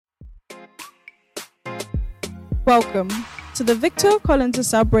Welcome to the Victor Collins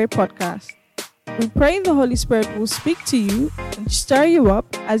Asabre podcast. We pray the Holy Spirit will speak to you and stir you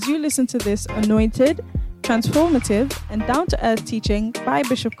up as you listen to this anointed, transformative, and down-to-earth teaching by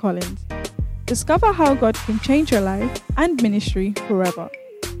Bishop Collins. Discover how God can change your life and ministry forever.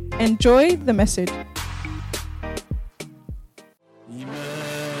 Enjoy the message.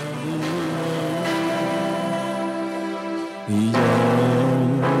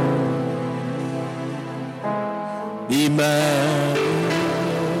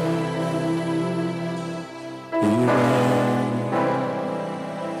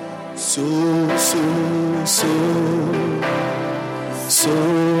 So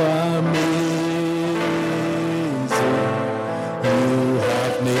amazing. You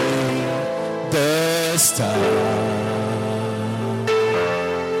have made the star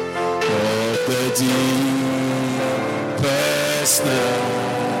of the deepest night.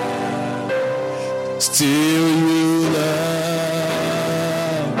 Still you love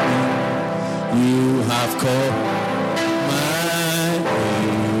me. You have called my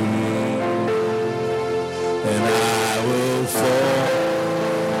name, and I will follow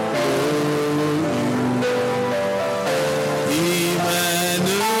you. Emmanuel,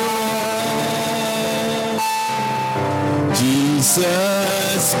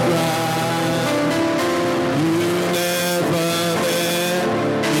 Jesus Christ, you never let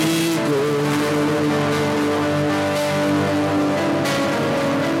me go.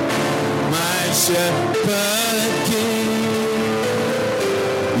 My shepherd king,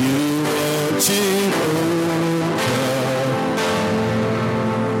 you are Jehovah.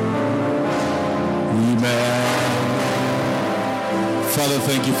 Amen. Father,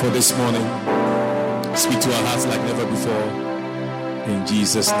 thank you for this morning. Speak to our hearts like never before. In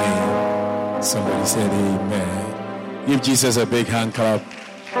Jesus' name. Somebody said amen. Give Jesus a big hand clap.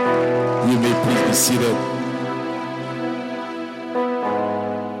 You may please be seated.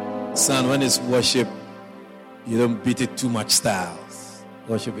 Son, when it's worship, you don't beat it too much styles.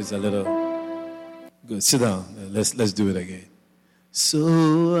 Worship is a little good. Sit down. Let's do it again. So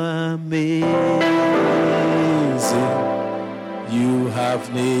amazing, you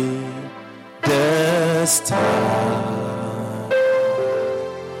have made the star.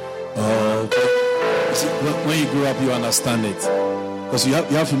 When you grow up, you understand it. Because you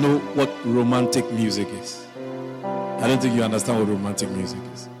have to know what romantic music is. I don't think you understand what romantic music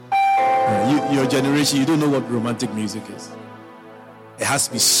is. Your generation, you don't know what romantic music is. It has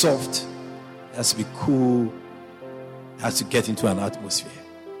to be soft. It has to be cool. It has to get into an atmosphere.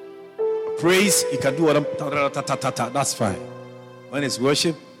 Praise, you can do what that's fine. When it's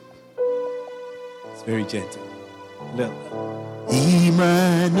worship, it's very gentle.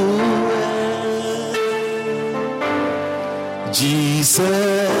 Emmanuel,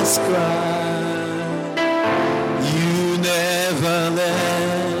 Jesus Christ, you never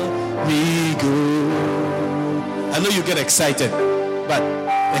let me go. I know you get excited, but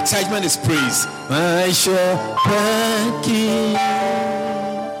excitement is praise. My shepherd king,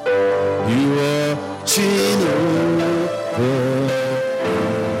 you are Jehovah.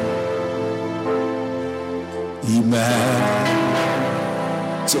 Amen.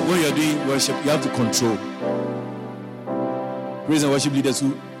 So when you're doing worship, you have to control. Praise and worship leaders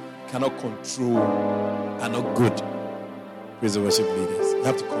who cannot control are not good. Praise and worship leaders. You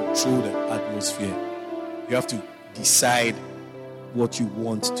have to control the atmosphere. You have to decide what you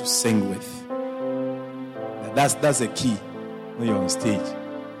want to sing with. That's the key when you're on stage.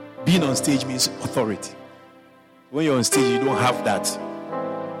 Being on stage means authority. When you're on stage, you don't have that.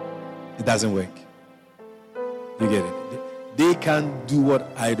 It doesn't work. You get it? They can't do what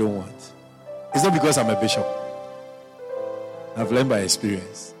I don't want. It's not because I'm a bishop. I've learned by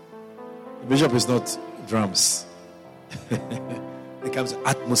experience. The bishop is not drums. It comes to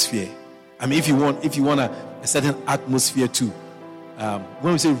atmosphere. I mean, if you want a certain atmosphere too.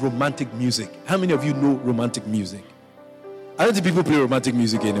 When we say romantic music, how many of you know romantic music? I don't think people play romantic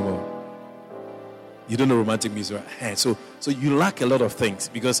music anymore. You don't know romantic music, right? So you lack a lot of things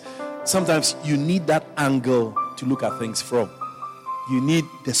because sometimes you need that angle to look at things from. You need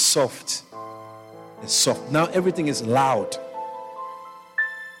the soft. Now everything is loud.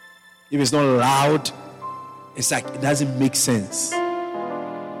 If it's not loud, it's like it doesn't make sense.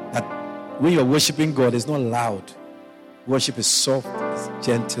 That when you're worshiping God, it's not loud. Worship is soft, it's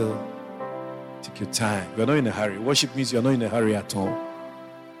gentle. Take your time. You're not in a hurry. Worship means you're not in a hurry at all.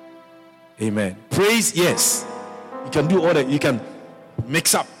 Amen. Praise, yes. You can do all that. You can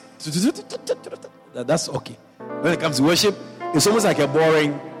mix up. That's okay. When it comes to worship, it's almost like a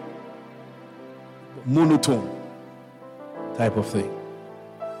boring, monotone type of thing.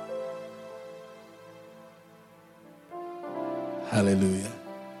 Hallelujah.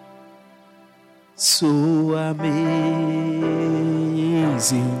 So amazing.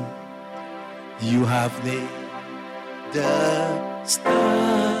 You have made the star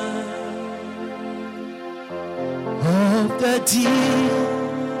of the deepest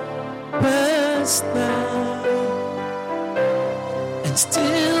night, and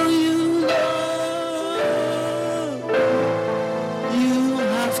still you love. You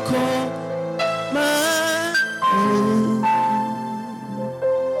have called my name,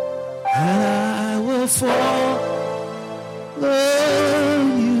 and I will follow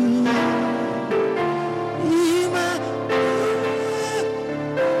you.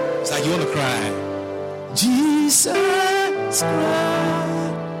 It's like you want to cry. Jesus Christ,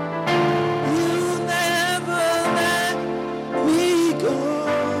 you never let me go.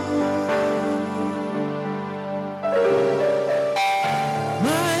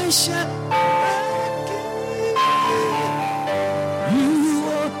 My shepherd, you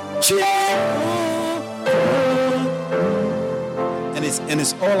are Jehovah. And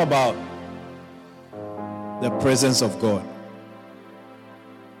it's all about the presence of God.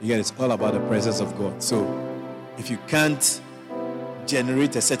 Again, it's all about the presence of God. So if you can't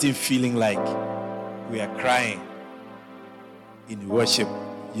generate a certain feeling like we are crying in worship,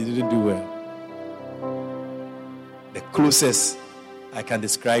 you didn't do well. The closest I can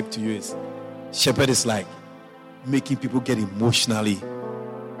describe to you is shepherd is like making people get emotionally.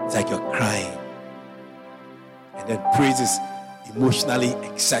 It's like you're crying. And then praise is emotionally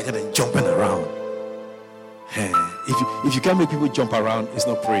excited and jumping around. If you can't make people jump around, it's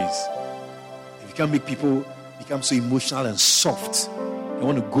not praise. If you can't make people become so emotional and soft, they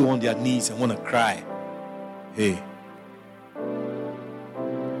want to go on their knees and want to cry. Hey.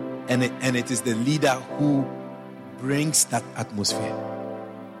 And it is the leader who brings that atmosphere.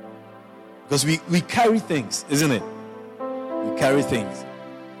 Because we carry things, isn't it? We carry things.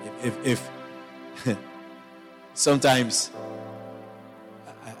 If sometimes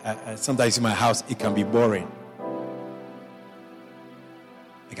in my house it can be boring.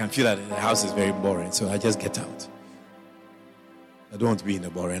 I can feel that the house is very boring, so I just get out. I don't want to be in a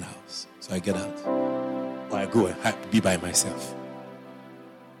boring house, so I get out. Or I go and be by myself.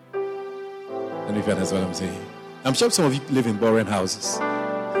 I don't know if you understand what I'm saying. I'm sure some of you live in boring houses.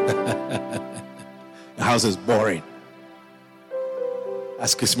 The house is boring.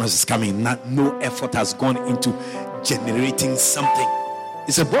 As Christmas is coming, no effort has gone into generating something.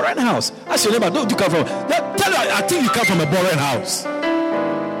 It's a boring house. Ask your neighbor, don't you come from? Tell her, I think you come from a boring house.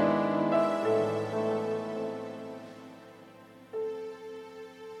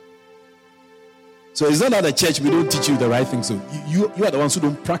 So it's not that the church, we don't teach you the right things. So you are the ones who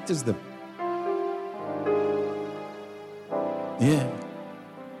don't practice them. Yeah.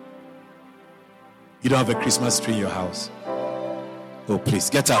 You don't have a Christmas tree in your house. Oh, please,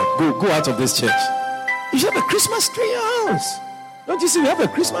 get out. Go out of this church. You should have a Christmas tree in your house. Don't you see we have a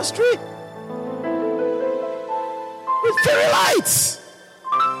Christmas tree? With fairy lights.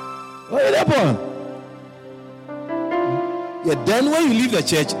 What is that one? Yeah, then when you leave the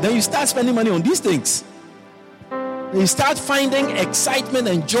church, then you start spending money on these things. Then you start finding excitement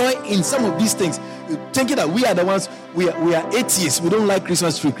and joy in some of these things. You're thinking that we are the ones, we are atheists. We don't like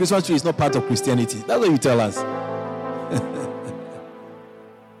Christmas tree. Christmas tree is not part of Christianity. That's what you tell us.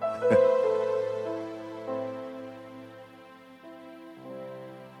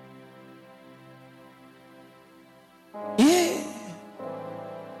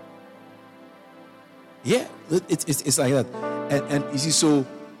 Yeah, it's like that. And you see, so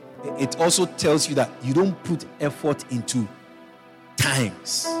it also tells you that you don't put effort into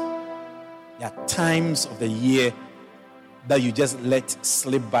times. There are times of the year that you just let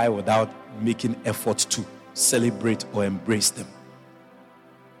slip by without making effort to celebrate or embrace them.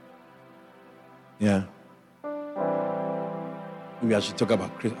 Yeah. Maybe I should talk about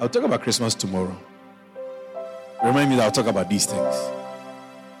I'll talk about Christmas tomorrow. Remind me that I'll talk about these things.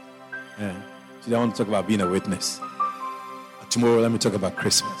 Yeah. Today I want to talk about being a witness. Tomorrow, let me talk about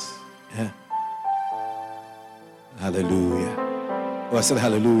Christmas. Yeah. Hallelujah. Oh, I said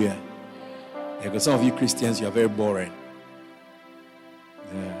hallelujah. Yeah, because some of you Christians, you are very boring.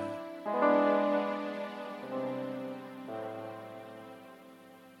 Yeah.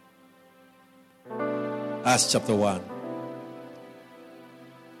 Acts chapter 1.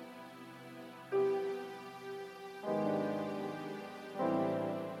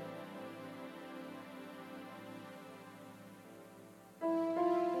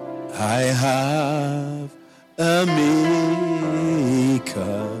 I have a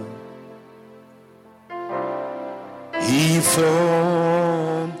maker. He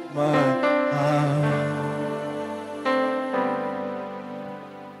formed my heart.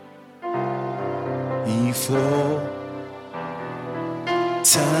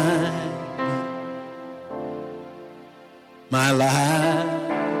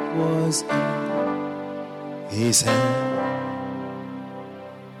 life was in his hand.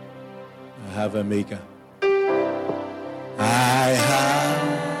 I have a maker. I have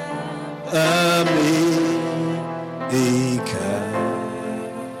a maker.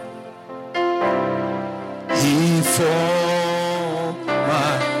 He formed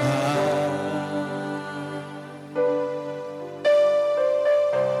my heart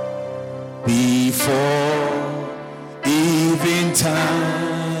before even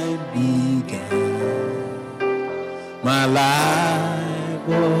time began. My life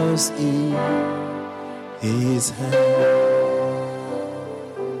was in his hand.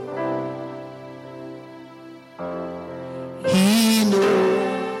 He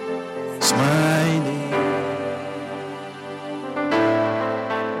knows my name.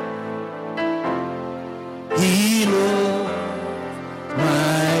 He knows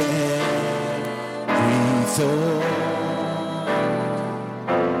my every thought.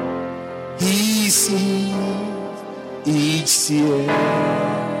 He sees each tear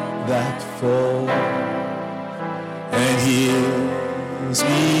that falls, and hears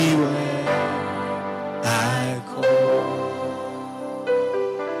me when I call.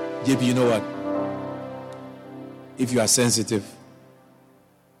 JB, you know what? If you are sensitive,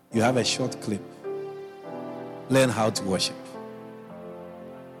 you have a short clip. Learn how to worship.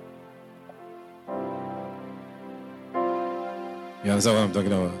 You understand what I'm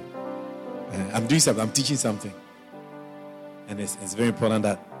talking about? I'm doing something. I'm teaching something. And it's very important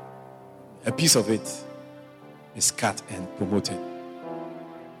that a piece of it is cut and promoted.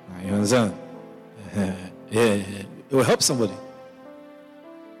 You understand? Yeah. It will help somebody.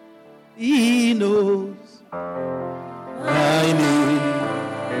 He knows my name.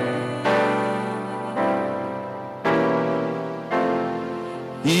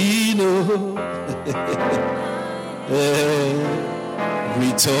 He knows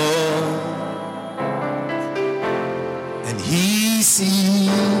every thought, and he sees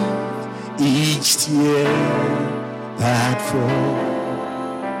each tear that falls,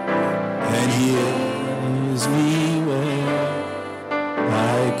 and hears me when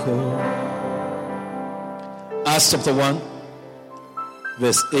I call. Acts chapter 1,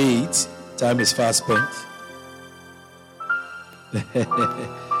 verse 8. Time is fast spent.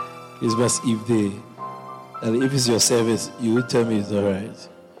 Christmas Eve day. And if it's your service, you will tell me it's all right.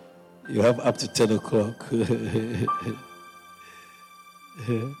 You have up to 10 o'clock.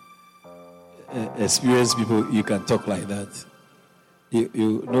 Experienced people, you can talk like that.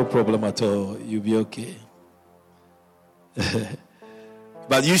 You no problem at all. You'll be okay.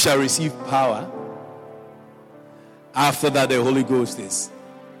 But you shall receive power. After that, the Holy Ghost is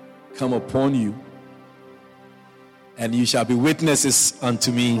come upon you, and you shall be witnesses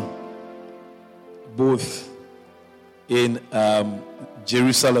unto me, both in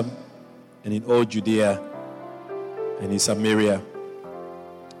Jerusalem and in all Judea and in Samaria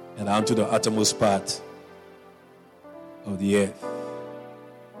and unto the uttermost part of the earth.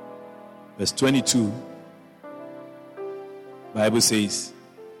 Verse 22, Bible says,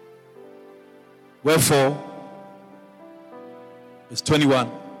 wherefore, verse 21,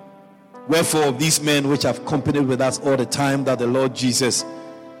 wherefore these men which have companied with us all the time that the Lord Jesus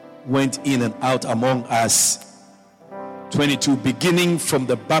went in and out among us, 22, beginning from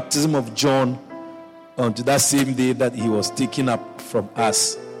the baptism of John unto that same day that he was taken up from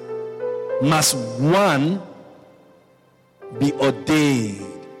us, must one be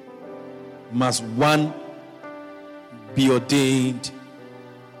ordained, must one be ordained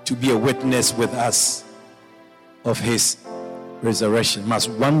to be a witness with us of his resurrection. Must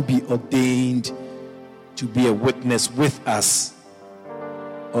one be ordained to be a witness with us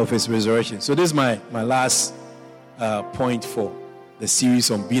of his resurrection. So this is my last point for the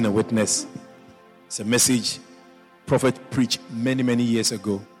series on being a witness. It's a message Prophet preached many years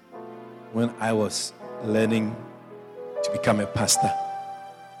ago when I was learning to become a pastor,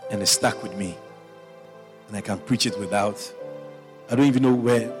 and it stuck with me, and I can preach it without. I don't even know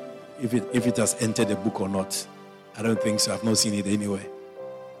where if it has entered the book or not. I don't think so. I've not seen it anywhere,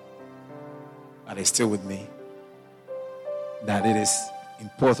 but it's still with me. That it is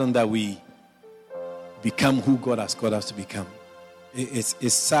important that we become who God has called us to become.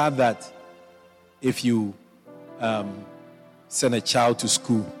 It's sad that if you send a child to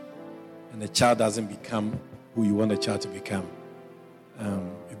school and the child doesn't become who you want the child to become,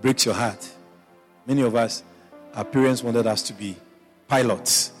 it breaks your heart. Many of us, our parents wanted us to be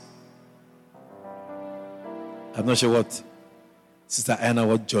pilots. I'm not sure what Sister Anna,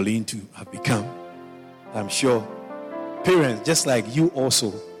 what Jolene to have become. I'm sure parents, just like you,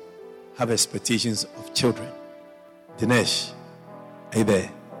 also have expectations of children. Dinesh, Are you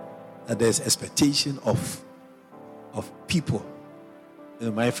there? That there's expectation of people.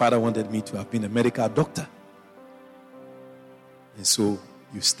 My father wanted me to have been a medical doctor. And so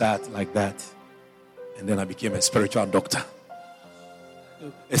you start like that. And then I became a spiritual doctor.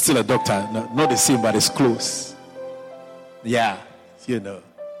 It's still a doctor. Not the same, but it's close. Yeah,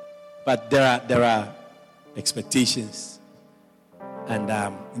 But there are expectations. And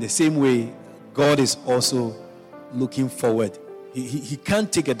in the same way, God is also looking forward. He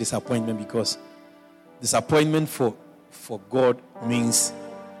can't take a disappointment, because disappointment for God means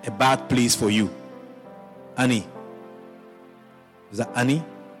a bad place for you. Annie. Is that Annie?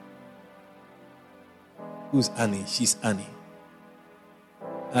 Who's Annie? She's Annie.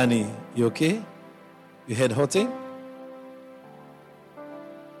 Annie, you okay? Your head hurting?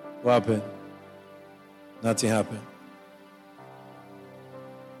 What happened? Nothing happened.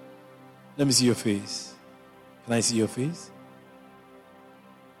 Let me see your face. Can I see your face?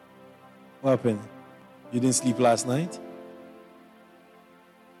 What happened? You didn't sleep last night?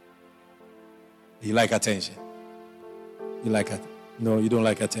 You like attention? You like it? No, you don't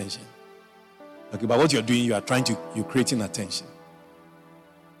like attention. Okay, but what you're doing, you're creating attention.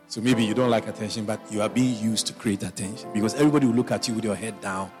 So maybe you don't like attention, but you are being used to create attention, because everybody will look at you with your head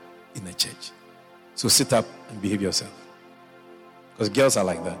down in the church. So sit up and behave yourself. Because girls are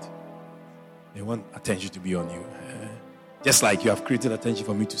like that. They want attention to be on you. Just like you have created attention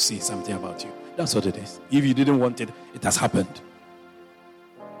for me to say something about you. That's what it is. If you didn't want it, it has happened.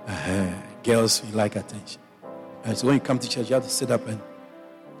 Girls, you like attention. And so when you come to church, you have to sit up and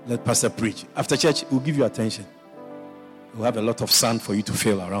let pastor preach. After church, we'll give you attention. We'll have a lot of sand for you to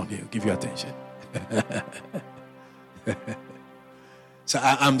fill around here. We'll give you attention. So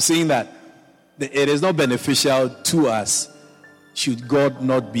I'm saying that it is not beneficial to us should God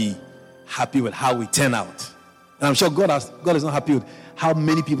not be happy with how we turn out. And I'm sure God is not happy with how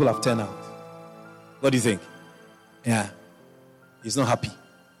many people have turned out. What do you think? Yeah. He's not happy.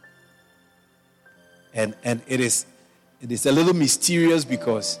 And it is a little mysterious,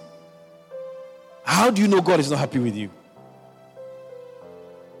 because how do you know God is not happy with you?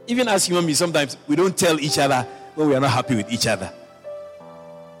 Even as human beings, sometimes we don't tell each other when we are not happy with each other.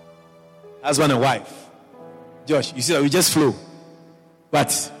 Husband and wife. Josh, you see that we just flow.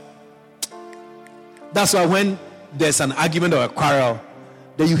 But that's why when there's an argument or a quarrel,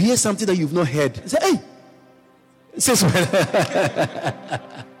 then you hear something that you've not heard. You say, hey. It says,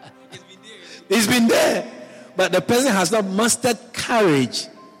 it's been there. But the person has not mastered courage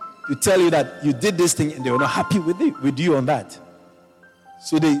to tell you that you did this thing and they were not happy with you on that.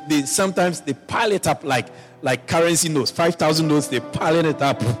 So they sometimes they pile it up like currency notes, 5,000 notes, they pile it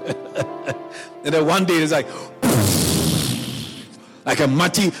up. And then one day it's like a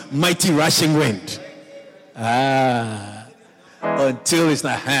mighty rushing wind. Until it's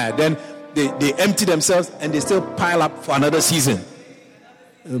not had. Then they empty themselves and they still pile up for another season.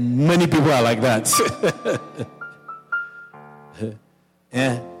 Many people are like that.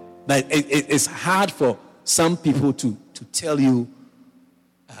 Yeah. But it's hard for some people to tell you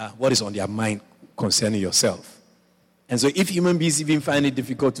what is on their mind concerning yourself. And so if human beings even find it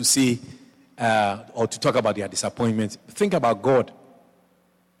difficult to say or to talk about their disappointment, think about God.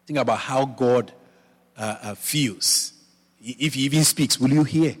 Think about how God feels. If he even speaks, will you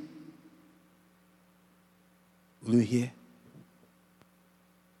hear? Will you hear?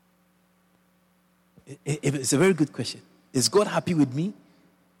 It's a very good question. Is God happy with me?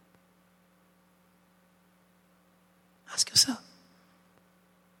 Ask yourself.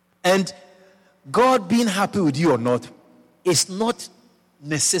 And God being happy with you or not is not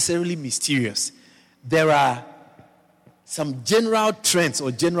necessarily mysterious. There are some general trends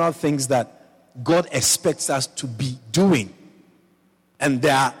or general things that God expects us to be doing. And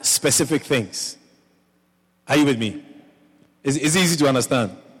there are specific things. Are you with me? It's easy to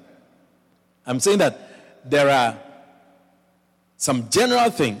understand. I'm saying that there are some general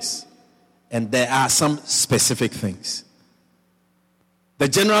things and there are some specific things. The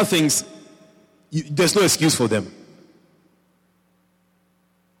general things, there's no excuse for them.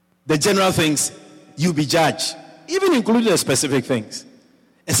 The general things, you'll be judged, even including the specific things.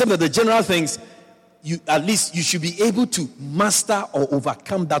 Except that the general things, at least you should be able to master or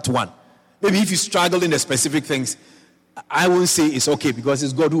overcome that one. Maybe if you struggle in the specific things, I won't say it's okay because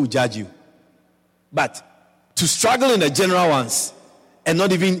it's God who will judge you. But to struggle in the general ones and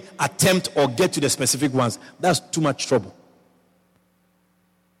not even attempt or get to the specific ones, that's too much trouble.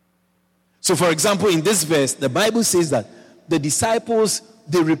 So for example, in this verse, the Bible says that the disciples,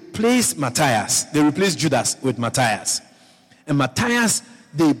 they replaced Matthias. They replaced Judas with Matthias. And Matthias,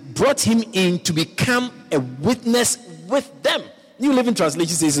 they brought him in to become a witness with them. New Living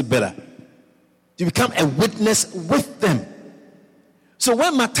Translation says it better. To become a witness with them. So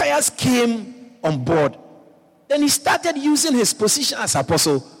when Matthias came on board, then he started using his position as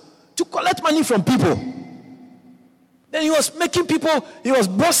apostle to collect money from people. Then he was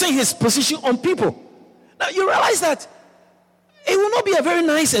bossing his position on people. Now you realize that it will not be a very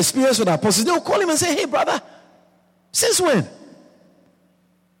nice experience for the apostles. They will call him and say, hey brother, since when?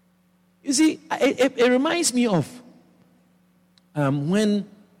 You see, it reminds me of when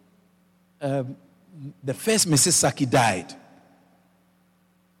the first Mrs. Saki died.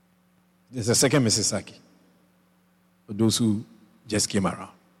 There's a second Mrs. Saki. For those who just came around.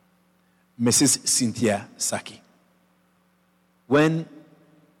 Mrs. Cynthia Saki. When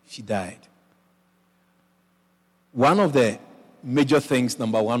she died, one of the major things,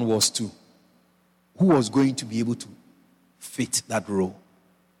 number one, was who was going to be able to fit that role.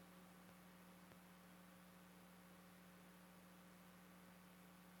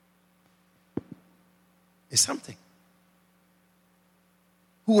 It's something.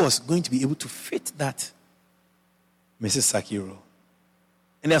 Who was going to be able to fit that Mrs. Saki role?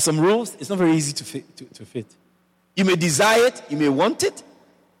 And there are some roles, it's not very easy to fit. You may desire it, you may want it,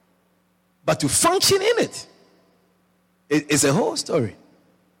 but to function in it's a whole story.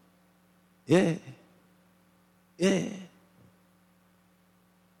 Yeah. If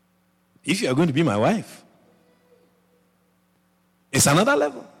you are going to be my wife, it's another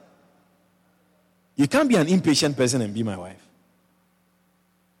level. You can't be an impatient person and be my wife.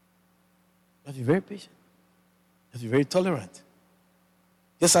 You have to be very patient. You have to be very tolerant.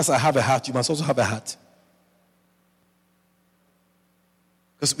 Just as I have a heart, you must also have a heart.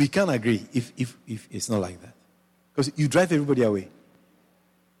 Because we can't agree if it's not like that. Because you drive everybody away.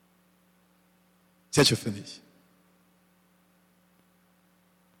 Church will finish.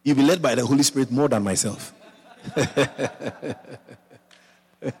 You'll be led by the Holy Spirit more than myself.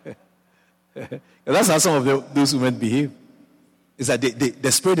 That's how some of those women behave. It's that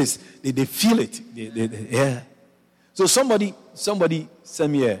the Spirit is, they feel it. Yeah. So somebody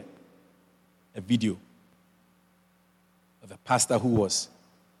sent me a video of a pastor who was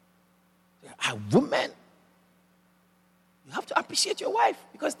a woman. You have to appreciate your wife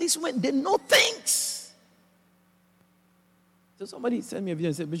because these women, they know things. So somebody sent me a video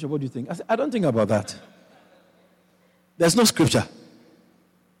and said, Bishop, what do you think? I said, I don't think about that. There's no scripture.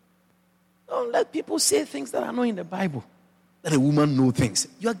 Don't let people say things that are not in the Bible. That a woman knows things.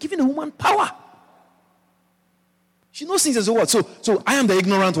 You are giving a woman power. She knows things as well. So I am the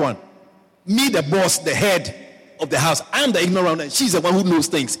ignorant one. Me, the boss, the head of the house. I am the ignorant one. She's the one who knows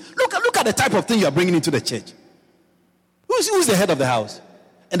things. Look at the type of thing you are bringing into the church. Who's the head of the house?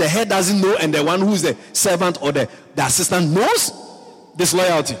 And the head doesn't know, and the one who's the servant or the assistant knows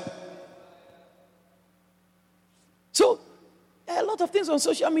disloyalty. So a lot of things on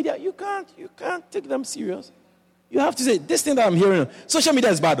social media, you can't take them serious. You have to say, this thing that I'm hearing, social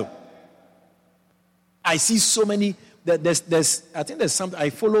media is bad though. I see so many, I think there's something, I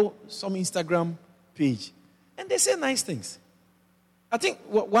follow some Instagram page, and they say nice things. I think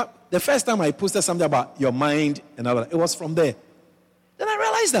what the first time I posted something about your mind and all that, it was from there. Then I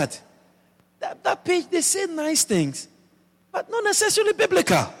realized that page, they say nice things, but not necessarily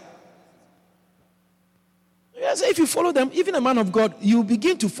biblical. Yes, if you follow them, even a man of God, you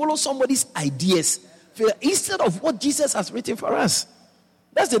begin to follow somebody's ideas instead of what Jesus has written for us.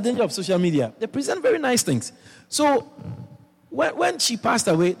 That's the danger of social media. They present very nice things. So when she passed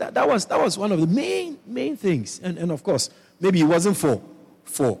away, that was one of the main things. And of course, maybe it wasn't for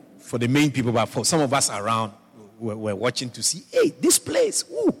the main people, but for some of us around who were watching to see, hey, this place,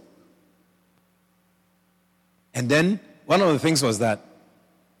 ooh. And then one of the things was that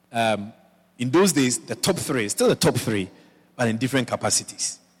in those days, the top three, still the top three, but in different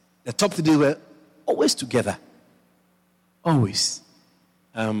capacities. The top three were always together. Always.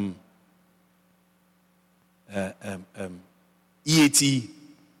 EAT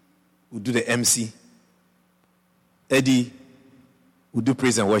would do the MC. Eddie would do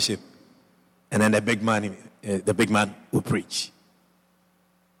praise and worship. And then the big man would preach.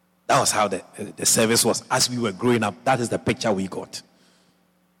 That was how the service was. As we were growing up, that is the picture we got.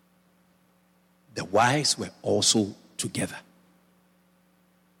 The wives were also together.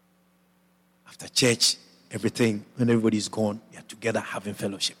 After church, everything, when everybody's gone, they are together having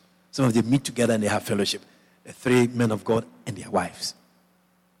fellowship. Some of them meet together and they have fellowship. The three men of God and their wives.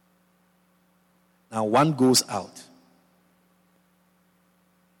 Now one goes out.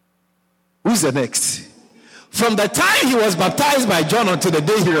 Who's the next? From the time he was baptized by John until the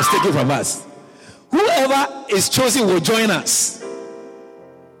day he was taken from us, whoever is chosen will join us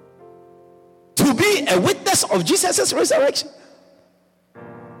to be a witness of Jesus' resurrection.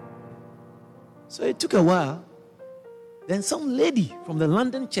 So it took a while. Then some lady from the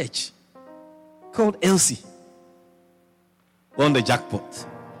London church called Elsie won the jackpot.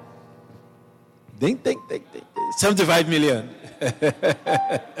 Ding, 75 million.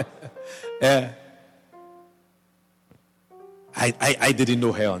 Yeah. I didn't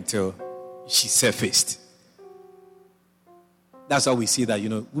know her until she surfaced. That's how we see that,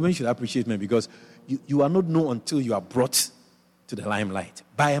 women should appreciate men, because you are not known until you are brought to the limelight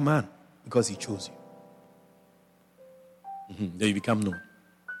by a man because he chose you. Then you become known.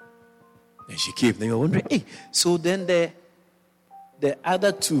 Then she came. Then you're wondering, hey, so then the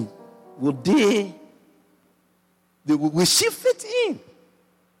other two, will she fit in?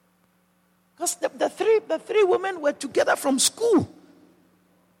 Because the three women were together from school.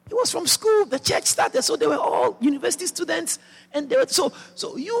 It was from school. The church started, so they were all university students, and they were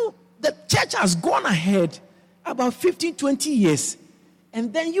the church has gone ahead about 15, 20 years,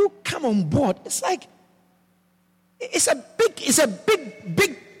 and then you come on board. It's like it's a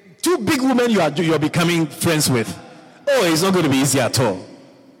big two big women you're becoming friends with. Oh, it's not going to be easy at all.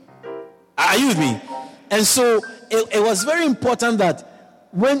 Are you with me? And so it was very important that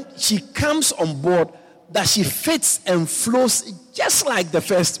when she comes on board, that she fits and flows just like the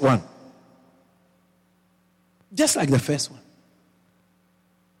first one. Just like the first one.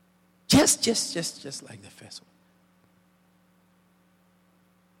 Just like the first one.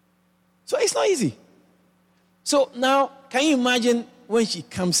 So it's not easy. So now, can you imagine when she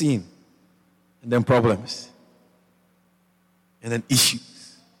comes in, and then problems, and then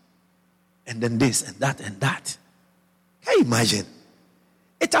issues, and then this and that and that? Can you imagine?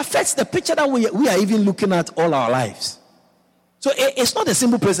 It affects the picture that we are even looking at all our lives. So it's not a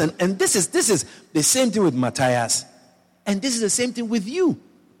simple person. And this is the same thing with Matthias. And this is the same thing with you.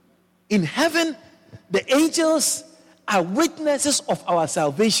 In heaven, the angels are witnesses of our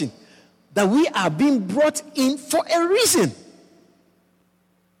salvation. That we are being brought in for a reason.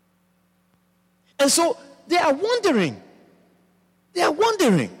 And so they are wondering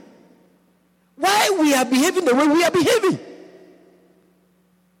why we are behaving the way we are behaving.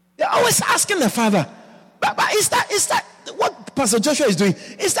 They're always asking the father, but is that what Pastor Joshua is doing?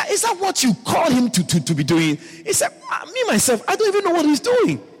 Is that what you call him to be doing? He said, me myself, I don't even know what he's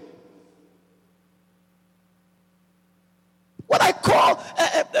doing. What I call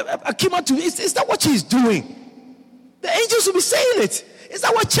Akima to, is that what she's doing? The angels will be saying it. Is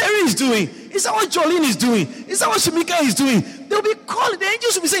that what Cherry is doing? Is that what Jolene is doing? Is that what Shamika is doing? They'll be calling. The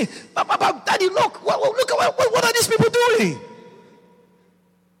angels will be saying, but Daddy, look what are these people doing?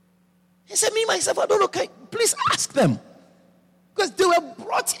 He said, me, myself, I don't know. Please ask them. Because they were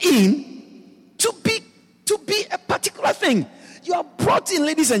brought in to be a particular thing. You are brought in,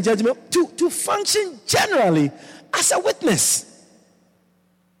 ladies and gentlemen, to function generally as a witness.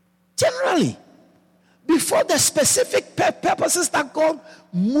 Generally. Before the specific purposes that God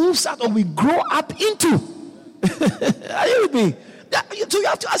moves out or we grow up into. Are you with me? So you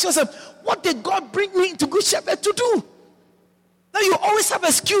have to ask yourself, what did God bring me into Good Shepherd to do? Now you always have an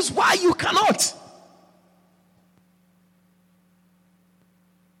excuse why you cannot.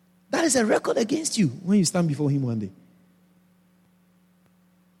 That is a record against you when you stand before him one day.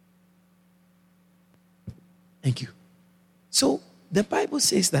 Thank you. So the Bible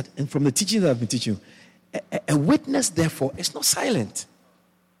says that, and from the teaching that I've been teaching you, a witness, therefore, is not silent.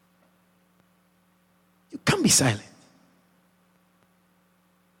 You can't be silent.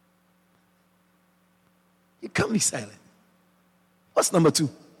 You can't be silent. What's number 2?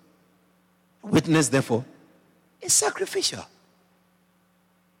 A witness, therefore, is sacrificial.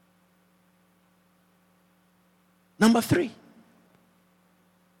 Number 3.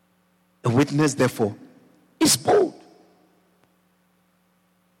 A witness, therefore, is bold.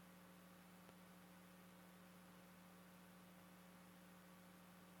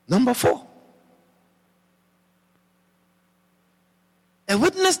 Number 4. A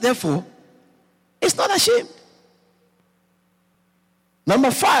witness, therefore, is not ashamed.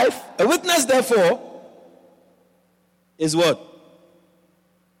 Number 5, a witness, therefore, is what?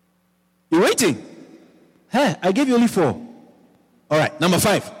 You're waiting. Hey, I gave you only 4. All right, number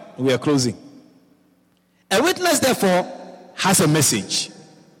 5. We are closing. A witness, therefore, has a message.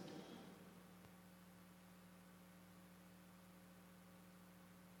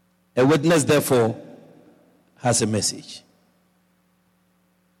 A witness, therefore, has a message.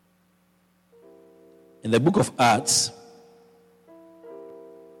 In the book of Acts,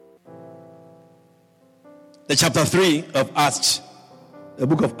 the chapter 3 of Acts, the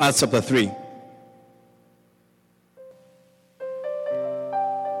book of Acts chapter 3.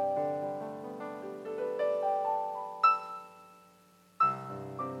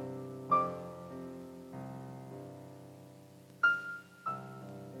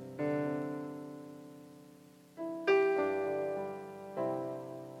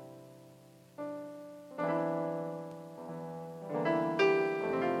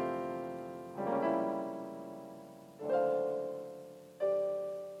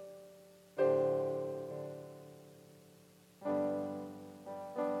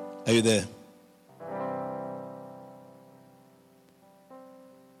 Are you there?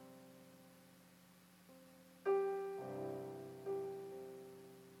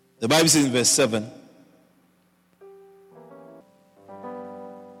 The Bible says in verse 7,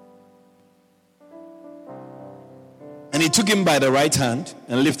 and he took him by the right hand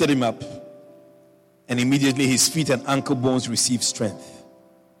and lifted him up, and immediately his feet and ankle bones received strength.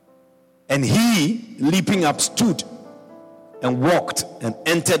 And he, leaping up, stood and walked and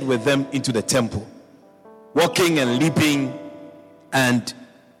entered with them into the temple, walking and leaping and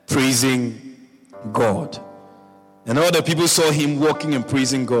praising God. And all the people saw him walking and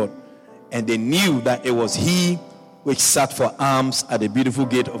praising God, and they knew that it was he which sat for alms at the beautiful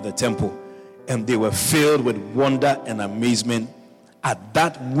gate of the temple. And they were filled with wonder and amazement at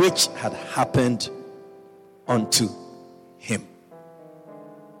that which had happened unto him.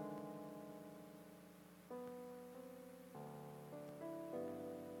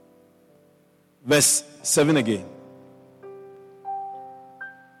 Verse 7 again.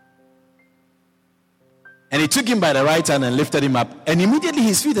 And he took him by the right hand and lifted him up, and immediately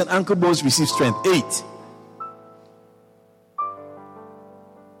his feet and ankle bones received strength. 8.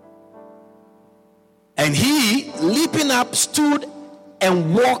 And he, leaping up, stood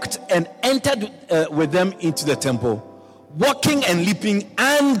and walked and entered with them into the temple, walking and leaping,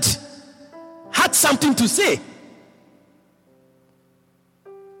 and had something to say.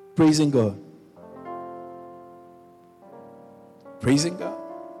 Praising God. Praising God.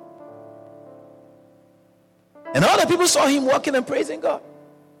 And all the people saw him walking and praising God.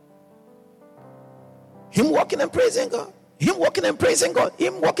 Him walking and praising God. Him walking and praising God.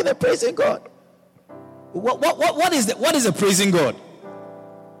 Him walking and praising God. What is the praising God?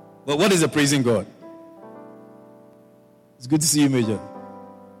 Well, what is the praising God? It's good to see you, Major.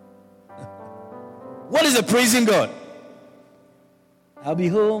 What is the praising God? I'll be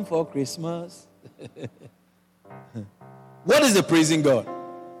home for Christmas. What is the praising God?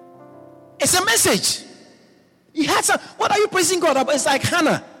 It's a message. He had some. What are you praising God about? It's like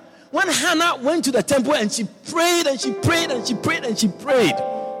Hannah. When Hannah went to the temple and she prayed and she prayed and she prayed and she prayed.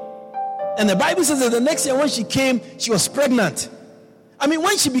 And the Bible says that the next year when she came, she was pregnant. I mean,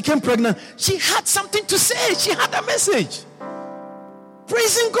 when she became pregnant, she had something to say. She had a message.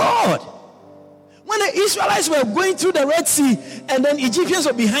 Praising God. When the Israelites were going through the Red Sea and then Egyptians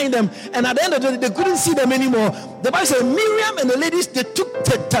were behind them, and at the end of the day, they couldn't see them anymore. The Bible says Miriam and the ladies, they took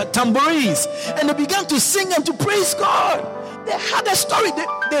tambourines and they began to sing and to praise God. They had a story.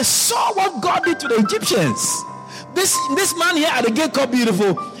 They saw what God did to the Egyptians. This man here at the gate called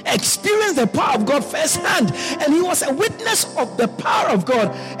Beautiful experienced the power of God firsthand, and he was a witness of the power of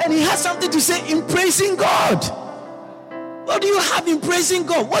God, and he had something to say in praising God. What do you have in praising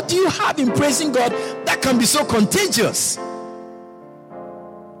God? What do you have in praising God that can be so contagious?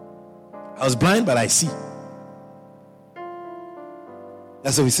 I was blind, but I see.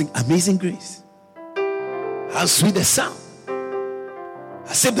 That's why we sing Amazing Grace. How sweet the sound.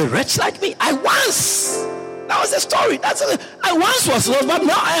 I saved the wretch like me. That was the story. I once was lost, but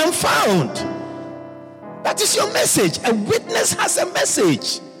now I am found. That is your message. A witness has a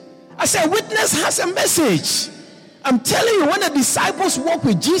message. I said, a witness has a message. I'm telling you, when the disciples walked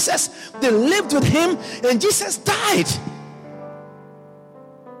with Jesus, they lived with him, and Jesus died.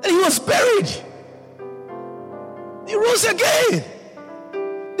 And he was buried. He rose again.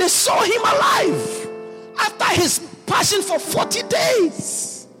 They saw him alive after his passion for 40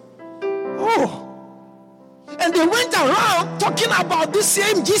 days. Oh. And they went around talking about this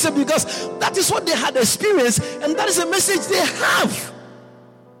same Jesus because that is what they had experienced, and that is a message they have.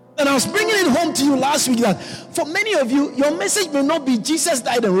 And I was bringing it home to you last week that for many of you, your message may not be Jesus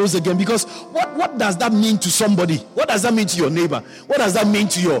died and rose again, because what does that mean to somebody? What does that mean to your neighbor? What does that mean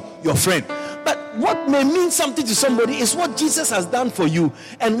to your friend? But what may mean something to somebody is what Jesus has done for you,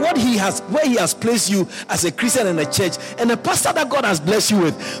 and where he has placed you as a Christian in a church and a pastor that God has blessed you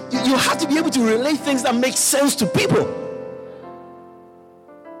with. You have to be able to relate things that make sense to people.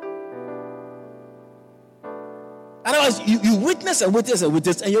 Otherwise, you witness and witness and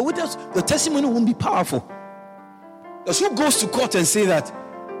witness, and your testimony won't be powerful. Because who goes to court and say that,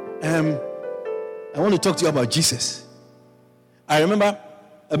 I want to talk to you about Jesus? I remember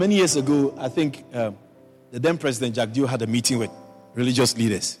many years ago, I think the then President Jack Dio had a meeting with religious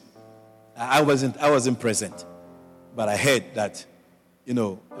leaders. I wasn't present, but I heard that,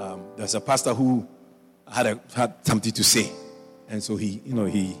 there's a pastor who had something to say, and so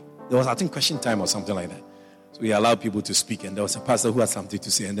there was, I think, question time or something like that. So he allowed people to speak, and there was a pastor who had something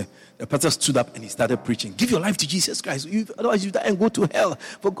to say, and the pastor stood up and he started preaching. Give your life to Jesus Christ, otherwise you die and go to hell.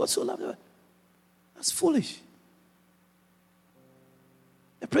 For God so loved you. That's foolish.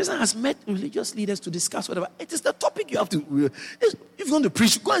 The president has met religious leaders to discuss whatever. It is the topic you have to. If you're going to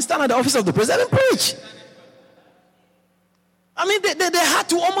preach, go and stand at the office of the president and preach. I mean, they had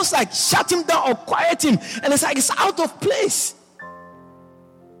to almost like shut him down or quiet him. And it's like it's out of place.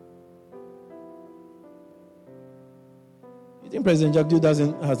 You think President Jack Dew has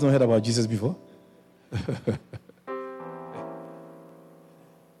not heard about Jesus before?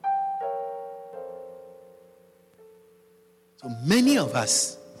 So many of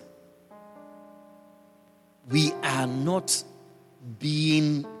us, we are not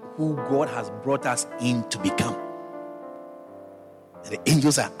being who God has brought us in to become. And the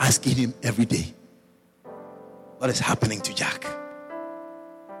angels are asking him every day, what is happening to Jack?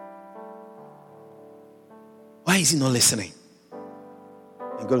 Why is he not listening?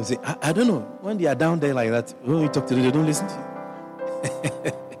 And God will say, I don't know. When they are down there like that, when you talk to them, they don't listen to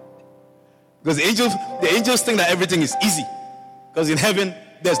you. Because the angels think that everything is easy. Because in heaven,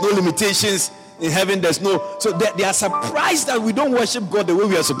 there's no limitations. In heaven, there's no... So they are surprised that we don't worship God the way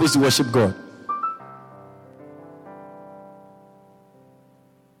we are supposed to worship God.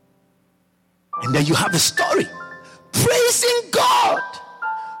 And then you have a story. Praising God.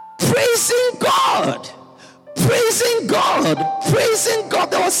 Praising God. Praising God. Praising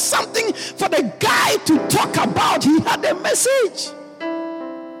God. There was something for the guy to talk about. He had a message.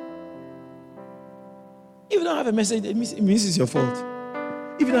 If you don't have a message, it means it's your fault.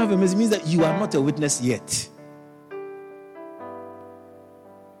 If you don't have a message, it means that you are not a witness yet.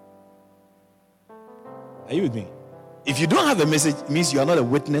 Are you with me? If you don't have a message, it means you are not a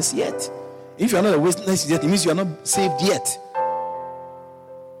witness yet. If you are not a witness yet, it means you are not saved yet.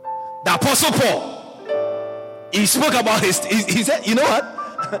 The Apostle Paul, he spoke about he said, you know what?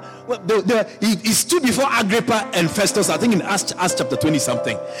 He stood before Agrippa and Festus, I think in Acts chapter 20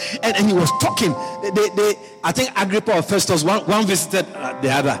 something, and he was talking. I think Agrippa or Festus, one visited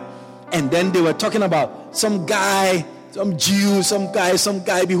the other, and then they were talking about some guy, some Jew, some guy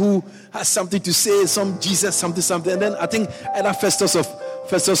who has something to say, some Jesus, something, and then I think either Festus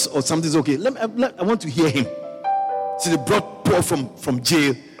or something is okay. I want to hear him. So they brought Paul from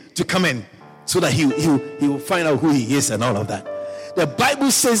jail to come in so that he will find out who he is and all of that. The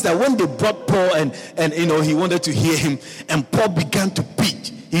Bible says that when they brought Paul and he wanted to hear him, and Paul began to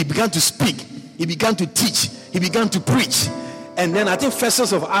preach, he began to speak, he began to teach, he began to preach. And then I think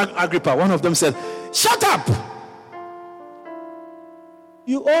Festus of Agrippa, one of them said, "Shut up!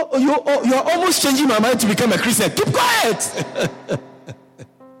 You're almost changing my mind to become a Christian. Keep quiet."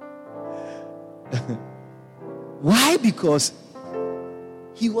 Why? Because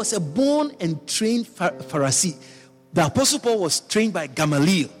he was a born and trained Pharisee. The Apostle Paul was trained by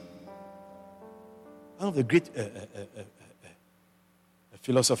Gamaliel, one of the great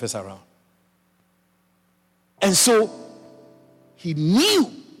philosophers around. And so he knew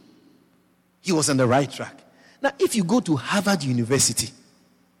he was on the right track. Now, if you go to Harvard University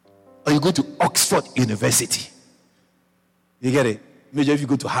or you go to Oxford University, you get it? Maybe if you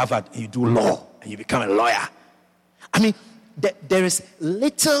go to Harvard and you do law and you become a lawyer, I mean, there is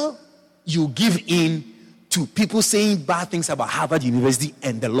little you give in to people saying bad things about Harvard University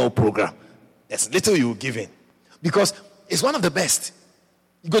and the law program. There's little you give in because it's one of the best.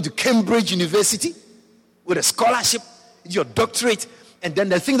 You go to Cambridge University with a scholarship, your doctorate, and then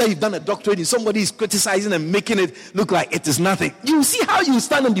the thing that you've done a doctorate in, somebody is criticizing and making it look like it is nothing. You see how you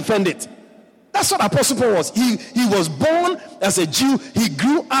stand and defend it. That's what Apostle Paul was. He was born as a Jew. He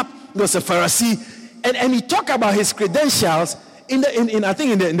grew up, he was a Pharisee, and he talked about his credentials in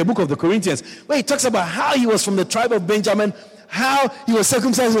the book of the Corinthians, where he talks about how he was from the tribe of Benjamin, how he was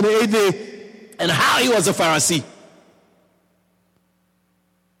circumcised on the 8th day, and how he was a Pharisee.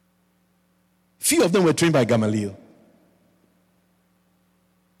 Few of them were trained by Gamaliel.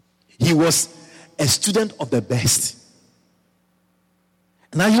 He was a student of the best.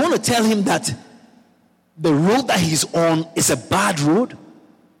 Now you want to tell him that the road that he's on is a bad road?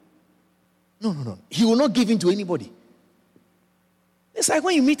 No. He will not give in to anybody. It's like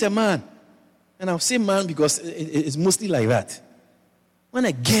when you meet a man, and I'll say man because it's mostly like that. When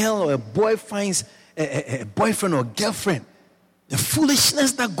a girl or a boy finds a boyfriend or girlfriend, the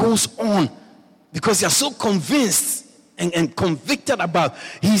foolishness that goes on because you're so convinced and convicted about,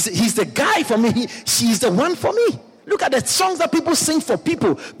 he's the guy for me, she's the one for me. Look at the songs that people sing for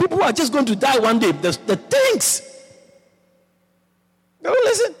people who are just going to die one day. The things. Don't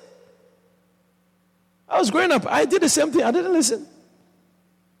listen. I was growing up, I did the same thing. I didn't listen.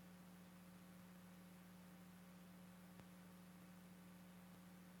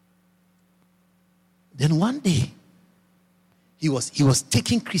 Then one day, He was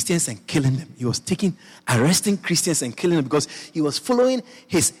taking Christians and killing them. He was arresting Christians and killing them because he was following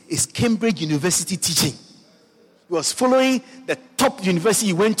his Cambridge University teaching. He was following the top university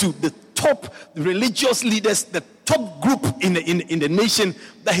he went to, the top religious leaders, the top group in the nation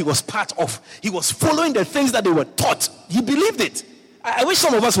that he was part of. He was following the things that they were taught. He believed it. I wish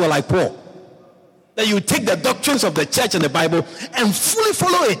some of us were like Paul. That you take the doctrines of the church and the Bible and fully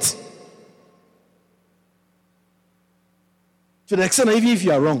follow it. To the extent that even if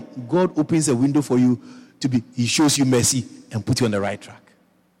you are wrong, God opens a window for you He shows you mercy and put you on the right track.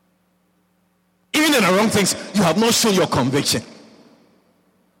 Even in the wrong things, you have not shown your conviction.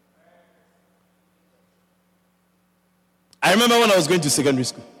 I remember when I was going to secondary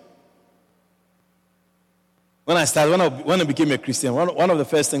school. When I became a Christian, one of the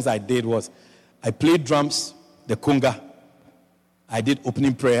first things I did was I played drums, the conga. I did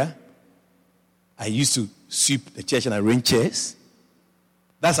opening prayer. I used to sweep the church and arrange chairs.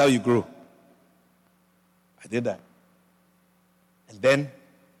 That's how you grow. I did that. And then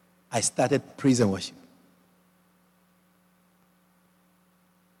I started praise and worship.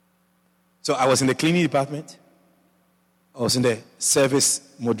 So I was in the cleaning department. I was in the service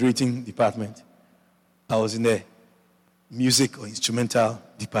moderating department. I was in the music or instrumental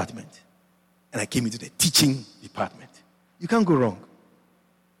department. And I came into the teaching department. You can't go wrong.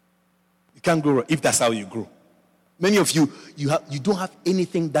 You can't go wrong if that's how you grow. Many of you don't have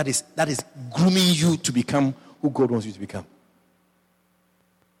anything that is grooming you to become who God wants you to become.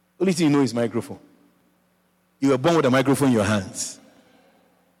 Only thing you know is microphone. You were born with a microphone in your hands.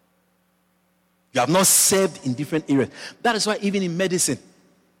 You have not served in different areas. That is why even in medicine,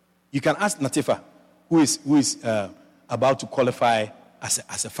 you can ask Natifa, who is about to qualify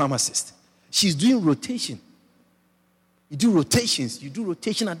as a pharmacist. She's doing rotation. You do rotations. You do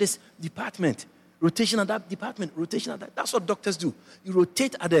rotation at this department. Rotation at that department, rotation at that. That's what doctors do. You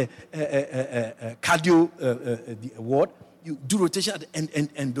rotate at the cardio ward. You do rotation at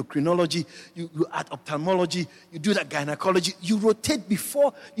endocrinology. You at ophthalmology. You do that gynecology. You rotate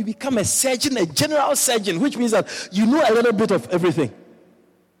before you become a surgeon, a general surgeon, which means that you know a little bit of everything.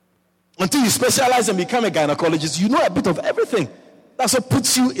 Until you specialize and become a gynecologist, you know a bit of everything. That's what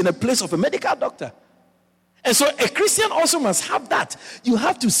puts you in a place of a medical doctor. And so a Christian also must have that. You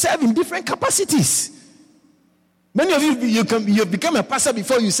have to serve in different capacities. Many of you become a pastor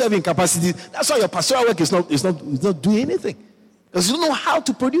before you serve in capacity. That's why your pastoral work is not doing anything. Because you don't know how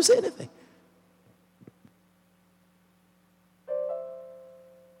to produce anything.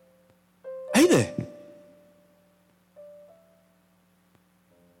 Are you there?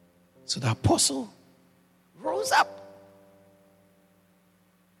 So the apostle rose up.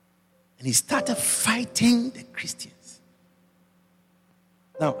 And he started fighting the Christians.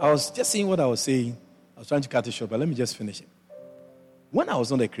 Now, I was just saying what I was saying. I was trying to cut it short, but let me just finish it. When I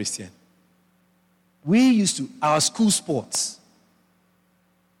was not a Christian, our school sports.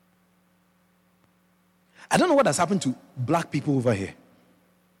 I don't know what has happened to black people over here.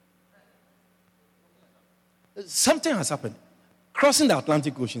 Something has happened. Crossing the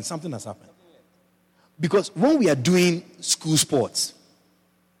Atlantic Ocean, something has happened. Because when we are doing school sports,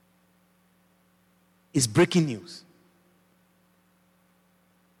 it's breaking news.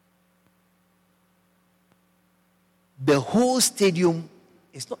 The whole stadium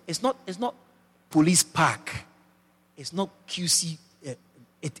is not police park. It's not QC.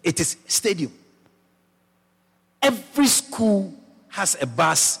 It is stadium. Every school has a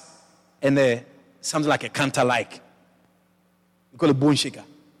bus and something like a canter like. We call it bone shaker.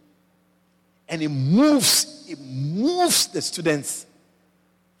 And it moves the students.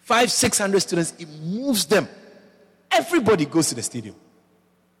 500-600 students, it moves them. Everybody goes to the stadium.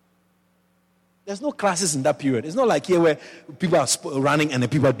 There's no classes in that period. It's not like here where people are running and the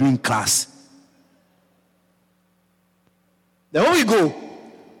people are doing class. Then when we go,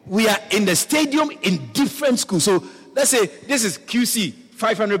 we are in the stadium in different schools. So let's say this is QC,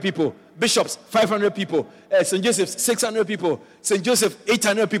 500 people. Bishops, 500 people. St. Joseph's, 600 people. St. Joseph,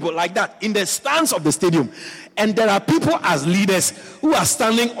 800 people. Like that, in the stands of the stadium. And there are people as leaders who are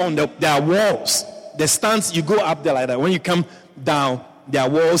standing on their walls. The stands, you go up there like that. When you come down, there are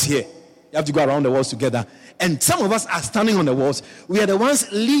walls here. You have to go around the walls together. And some of us are standing on the walls. We are the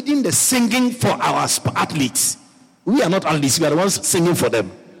ones leading the singing for our athletes. We are not athletes. We are the ones singing for them.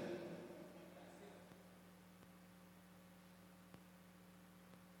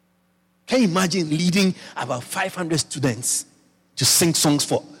 Can you imagine leading about 500 students to sing songs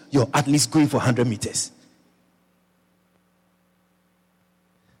for your athletes going for 100 meters?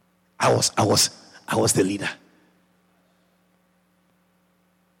 I was the leader.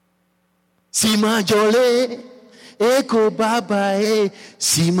 Sima Jole, Eko Baba,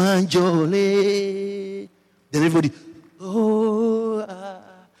 Simanjole. Then everybody, oh,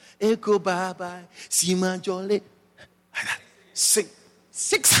 Eko Baba, Simanjole. Sing.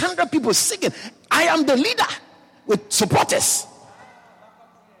 600 people singing. I am the leader with supporters.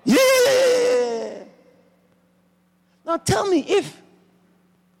 Yeah. Now tell me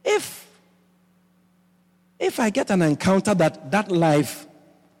if I get an encounter that life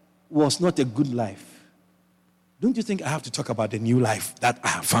was not a good life, don't you think I have to talk about the new life that I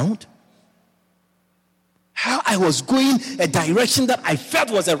have found? How I was going a direction that I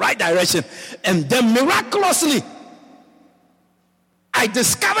felt was the right direction, and then miraculously I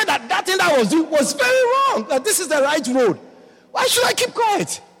discovered that thing that I was doing was very wrong, that this is the right road. Why should I keep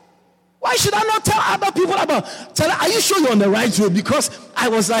quiet? Why should I not tell other people are you sure you're on the right road? Because I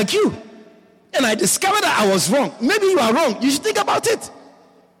was like you. And I discovered that I was wrong. Maybe you are wrong. You should think about it.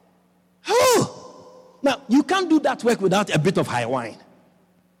 Oh. Now, you can't do that work without a bit of high wine.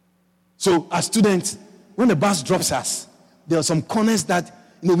 So, as students, when the bus drops us, there are some corners that,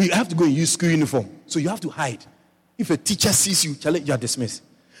 we have to go and use school uniform. So, you have to hide. If a teacher sees you, you are dismissed.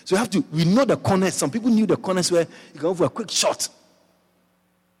 So, we know the corners. Some people knew the corners where you can go for a quick shot.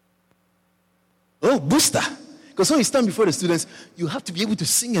 Oh, booster. Because when you stand before the students, you have to be able to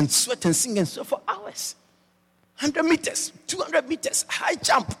sing and sweat for hours. 100 meters, 200 meters, high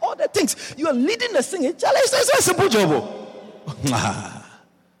jump, all the things. You are leading the singing. It's a simple job.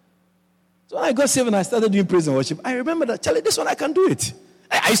 So when I got saved and I started doing praise and worship, I remember that, this one I can do it.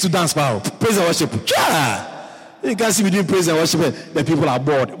 I used to dance power, praise and worship. You can't see me doing praise and worship, the people are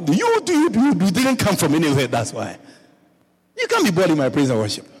bored. You didn't come from anywhere, that's why. You can't be bored in my praise and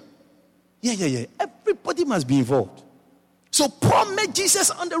worship. Yeah. Everybody must be involved. So Paul met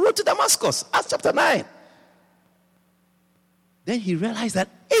Jesus on the road to Damascus, Acts chapter 9. Then he realized that,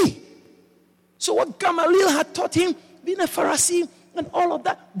 so what Gamaliel had taught him, being a Pharisee and all of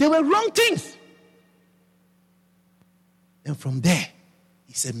that, they were wrong things. And from there,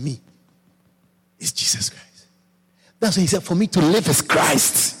 he said, me, it's Jesus Christ. That's when he said, for me to live is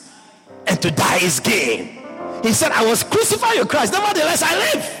Christ, and to die is gain. He said, I was crucified with Christ, nevertheless I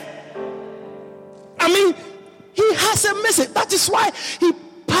live. He has a message. That is why he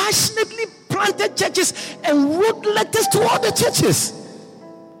passionately planted churches and wrote letters to all the churches.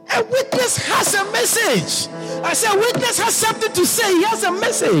 A witness has a message. I said, a witness has something to say. He has a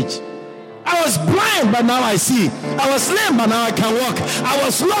message. I was blind, but now I see. I was lame, but now I can walk. I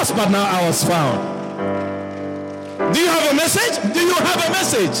was lost, but now I was found. Do you have a message? Do you have a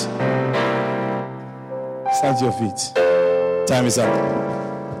message? Stand to your feet. Time is up.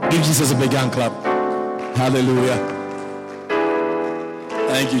 Give Jesus a big hand clap. Hallelujah.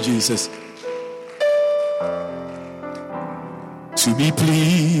 Thank you, Jesus. To be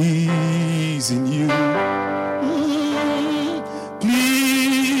pleasing you,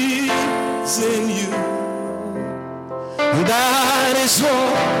 pleasing you. That is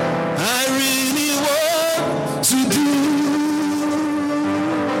all I really want to do.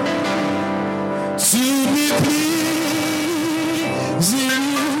 To be pleasing you,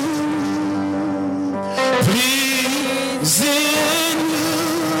 pleasing you.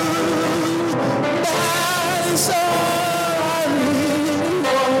 That is all I really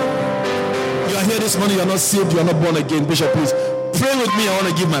want. You are here this morning, you are not saved, you are not born again. Bishop, please pray with me. I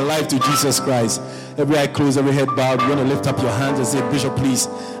want to give my life to Jesus Christ. Every eye closed, every head bowed. You want to lift up your hands and say, Bishop, please,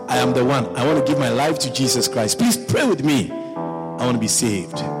 I am the one. I want to give my life to Jesus Christ. Please pray with me. I want to be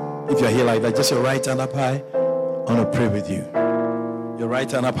saved. If you're here like that, just your right hand up high. I want to pray with you. Your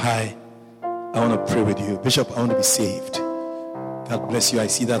right hand up high. I want to pray with you. Bishop, I want to be saved. God bless you. I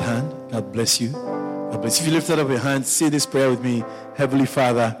see that hand. God bless you. God bless you. If you lift up your hand, say this prayer with me. Heavenly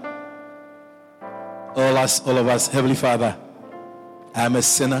Father, all of us, Heavenly Father, I am a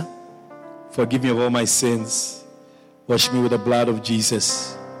sinner. Forgive me of all my sins. Wash me with the blood of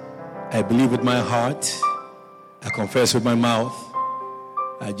Jesus. I believe with my heart. I confess with my mouth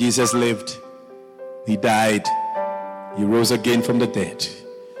that Jesus lived. He died. He rose again from the dead.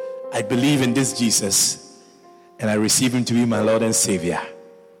 I believe in this Jesus, and I receive him to be my Lord and Savior.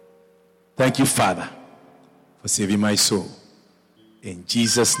 Thank you, Father, for saving my soul. In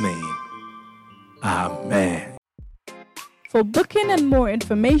Jesus' name, amen. For booking and more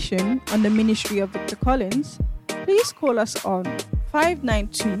information on the ministry of Victor Collins, please call us on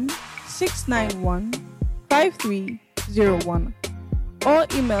 592-691-5301 or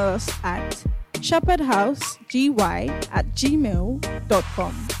email us at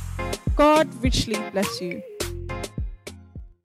shepherdhousegy@gmail.com. God richly bless you.